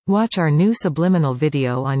Watch our new subliminal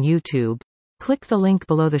video on YouTube. Click the link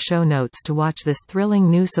below the show notes to watch this thrilling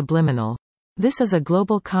new subliminal. This is a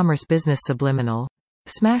global commerce business subliminal.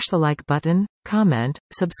 Smash the like button, comment,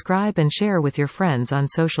 subscribe and share with your friends on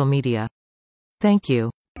social media. Thank you.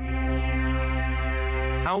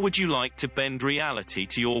 How would you like to bend reality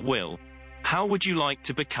to your will? How would you like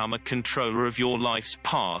to become a controller of your life's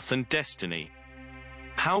path and destiny?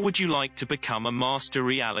 How would you like to become a master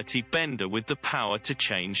reality bender with the power to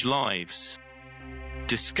change lives?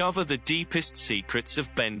 Discover the deepest secrets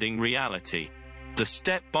of bending reality. The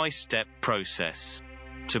step-by-step process.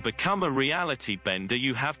 To become a reality bender,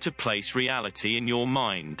 you have to place reality in your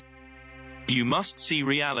mind. You must see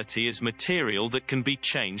reality as material that can be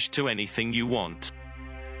changed to anything you want.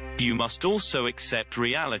 You must also accept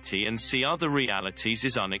reality and see other realities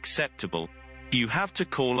as unacceptable. You have to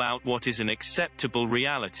call out what is an acceptable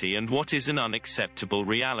reality and what is an unacceptable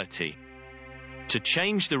reality. To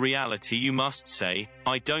change the reality, you must say,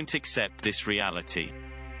 "I don't accept this reality."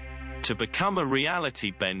 To become a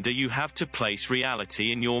reality bender, you have to place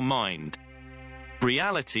reality in your mind.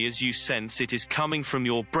 Reality as you sense it is coming from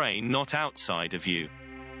your brain, not outside of you.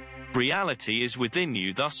 Reality is within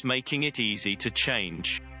you, thus making it easy to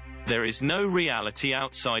change. There is no reality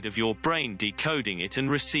outside of your brain decoding it and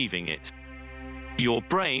receiving it. Your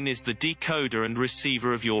brain is the decoder and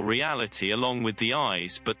receiver of your reality along with the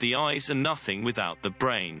eyes, but the eyes are nothing without the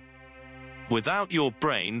brain. Without your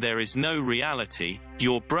brain there is no reality.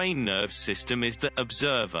 Your brain nerve system is the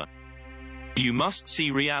observer. You must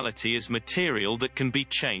see reality as material that can be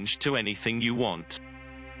changed to anything you want.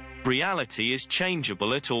 Reality is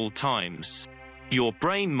changeable at all times. Your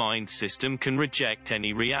brain-mind system can reject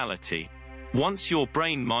any reality. Once your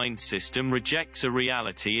brain-mind system rejects a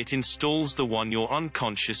reality, it installs the one your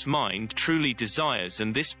unconscious mind truly desires,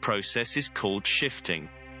 and this process is called shifting.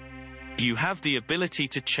 You have the ability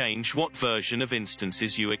to change what version of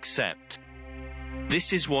instances you accept.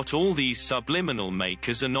 This is what all these subliminal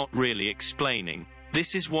makers are not really explaining.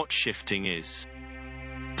 This is what shifting is.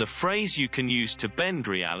 The phrase you can use to bend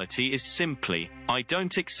reality is simply, "I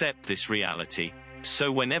don't accept this reality."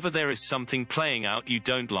 So whenever there is something playing out you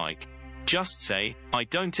don't like, just say, "I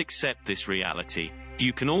don't accept this reality."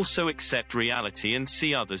 You can also accept reality and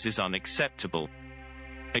see others as unacceptable.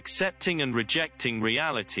 Accepting and rejecting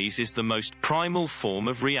realities is the most primal form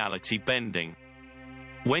of reality bending.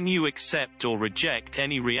 When you accept or reject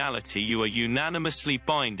any reality, you are unanimously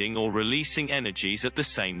binding or releasing energies at the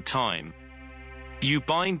same time. You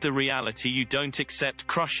bind the reality you don't accept,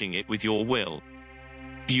 crushing it with your will.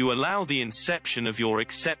 You allow the inception of your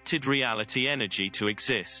accepted reality energy to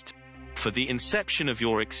exist. For the inception of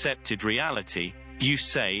your accepted reality, you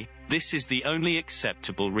say, "This is the only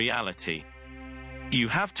acceptable reality." You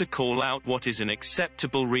have to call out what is an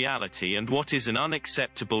acceptable reality and what is an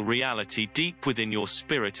unacceptable reality deep within your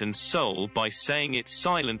spirit and soul by saying it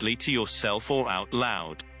silently to yourself or out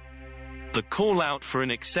loud. The call out for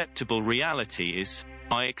an acceptable reality is,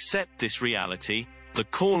 "I accept this reality." The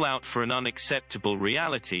call out for an unacceptable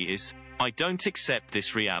reality is, "I don't accept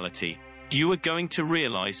this reality." You are going to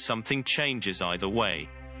realize something changes either way.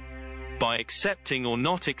 By accepting or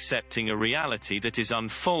not accepting a reality that is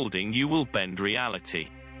unfolding, you will bend reality.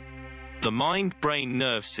 The mind-brain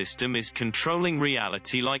nerve system is controlling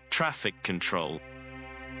reality like traffic control.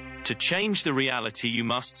 To change the reality, you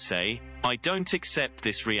must say, "I don't accept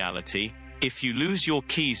this reality." If you lose your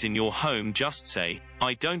keys in your home, just say,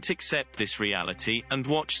 "I don't accept this reality," and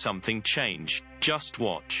watch something change. Just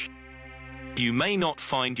watch. You may not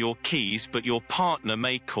find your keys, but your partner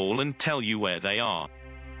may call and tell you where they are.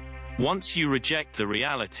 Once you reject the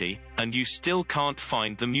reality, and you still can't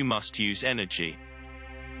find them, you must use energy.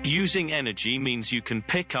 Using energy means you can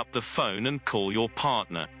pick up the phone and call your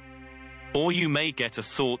partner. Or you may get a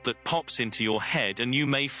thought that pops into your head and you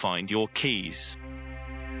may find your keys.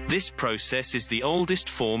 This process is the oldest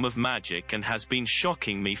form of magic and has been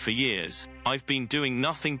shocking me for years. I've been doing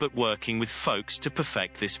nothing but working with folks to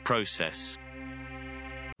perfect this process.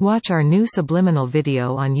 Watch our new subliminal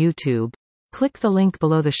video on YouTube. Click the link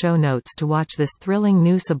below the show notes to watch this thrilling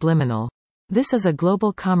new subliminal. This is a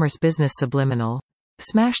global commerce business subliminal.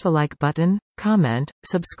 Smash the like button, comment,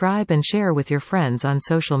 subscribe and share with your friends on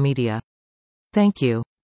social media. Thank you.